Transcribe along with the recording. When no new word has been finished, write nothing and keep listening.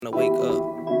to wake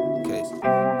up. Case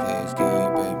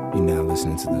game, baby. You're now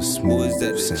listening to the smooth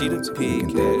that sounds Cheetah of Pig,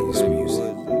 Daddy's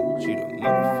music. Cheetah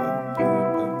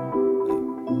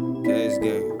motherfucker, Case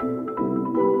game.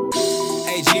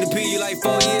 Hey, Cheetah P, you like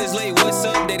 4 years late, what's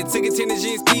up? Daddy took a tennis,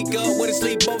 you speak up. Wouldn't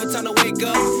sleep over, time to wake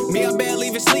up. Me, I barely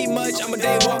even sleep much. I'm a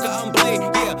day walker, I'm Blade.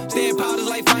 Yeah, staying powders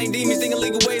like fighting demons, thinking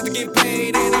legal ways to get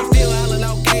paid. And I'm still howling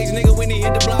out cage, nigga, when he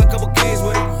hit the block, couple K's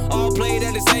with him. All played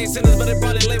at the same centers, but they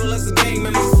probably label us as gang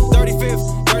members. 35th,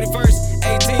 31st,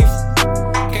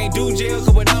 18th. Can't do jail,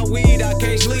 cause without weed, I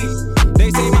can't sleep.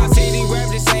 They say my CD rap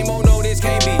the same, oh no, this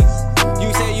can't be.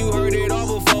 You say you heard it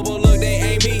all before, but look, they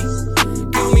ain't me.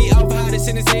 Count me out for hottest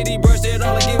in the city, brushed it,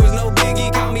 all I get was no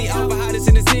biggie. Count me out for hottest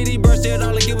in the city, brushed it,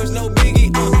 all I get was no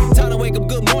biggie. Time to wake up,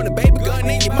 good morning, baby. Gun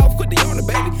in your mouth, quit the yawning,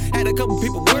 baby. Had a couple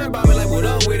people worry about me, like, what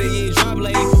up with it, you ain't drop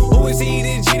lady. Who is he,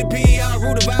 this GDP, I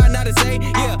rule the vibe, not to say.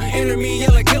 Yeah, enter me,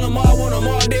 yelling, kill them all, want them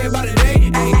all dead by the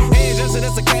day. Hey, hands just so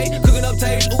that's okay, cooking up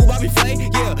tapes, ooh, Bobby Flay.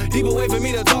 Yeah, deep away for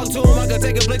me to talk to them, I can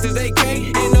take a places they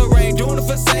can't. In the rain, doing it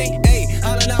for say, hey,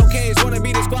 hollering out cage, wanna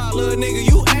be the squad, little nigga,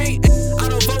 you ain't. I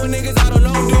don't fuck with niggas, I don't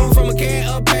know, dude, from a can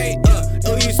up pay.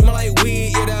 You smell like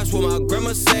weed, yeah, that's what my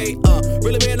grandma say.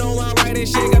 Really been on my right and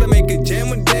shit, gotta make a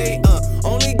jam a day.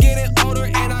 Only getting older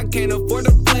and I can't afford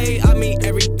to play. I mean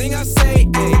everything I say,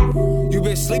 hey. You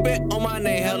been sleeping on my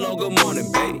name, hello, good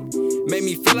morning, baby. Make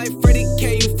me feel like Freddie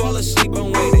K, you fall asleep,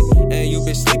 I'm waiting. And you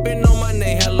been sleeping on my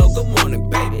name, hello, good morning,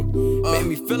 baby. Make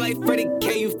me feel like Freddie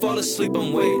K, you fall asleep,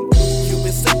 I'm waiting. You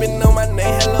been sleeping on my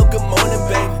name, hello, good morning,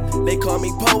 baby. They call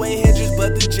me Poe and Hendrix,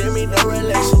 but the Jimmy, no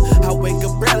relation. I wake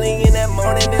up early in that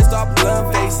morning and start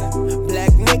blunt facing.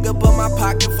 Black nigga, but my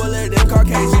pocket full of them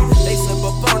Caucasian. They slip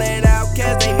up on that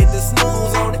outcast, they hit the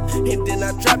snooze on it. And then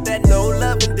I drop that no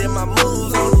love and then my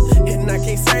moves on it. And I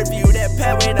can't serve you that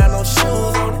pad without no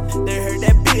shoes on it. They heard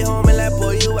that beat homie like,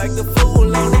 boy, you act a fool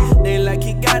on it. They like,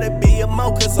 he gotta be a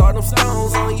mo, cause all them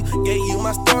stones on you. Gave you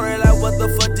my story, like, what the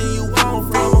fuck do you want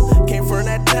from them? Came from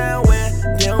that town where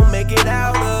they don't make it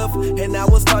out of. And I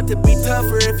will start to be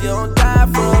tougher if you don't die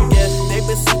from. Yeah, they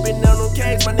been sipping on them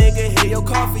cakes, my nigga, hear your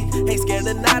coffee. Ain't scared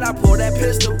of night, I pull that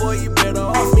pistol, boy, you better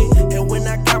off me. And when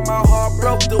I got my heart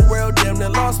broke, the world damn near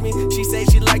lost me. She say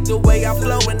she like the way I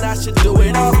flow and I should do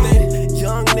it often.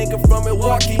 Young nigga from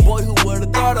Milwaukee, boy, who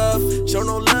would've thought of? Show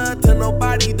no love to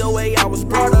nobody the way I was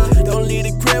brought up. Don't leave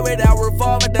the crib without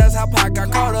revolver, that's how Pac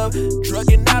got caught up.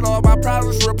 Drugging out all my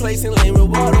problems, replacing lean with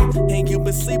water. And you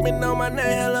been sleeping on my name,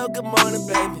 hello, good morning,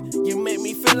 baby. You make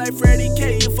me feel like Freddie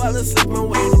K, you fall asleep, I'm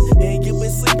waiting. And you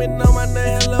been sleeping on my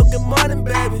name, hello, good morning,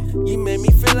 baby. You make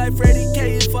me feel like Freddie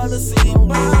K, you fall asleep, I'm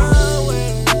waiting.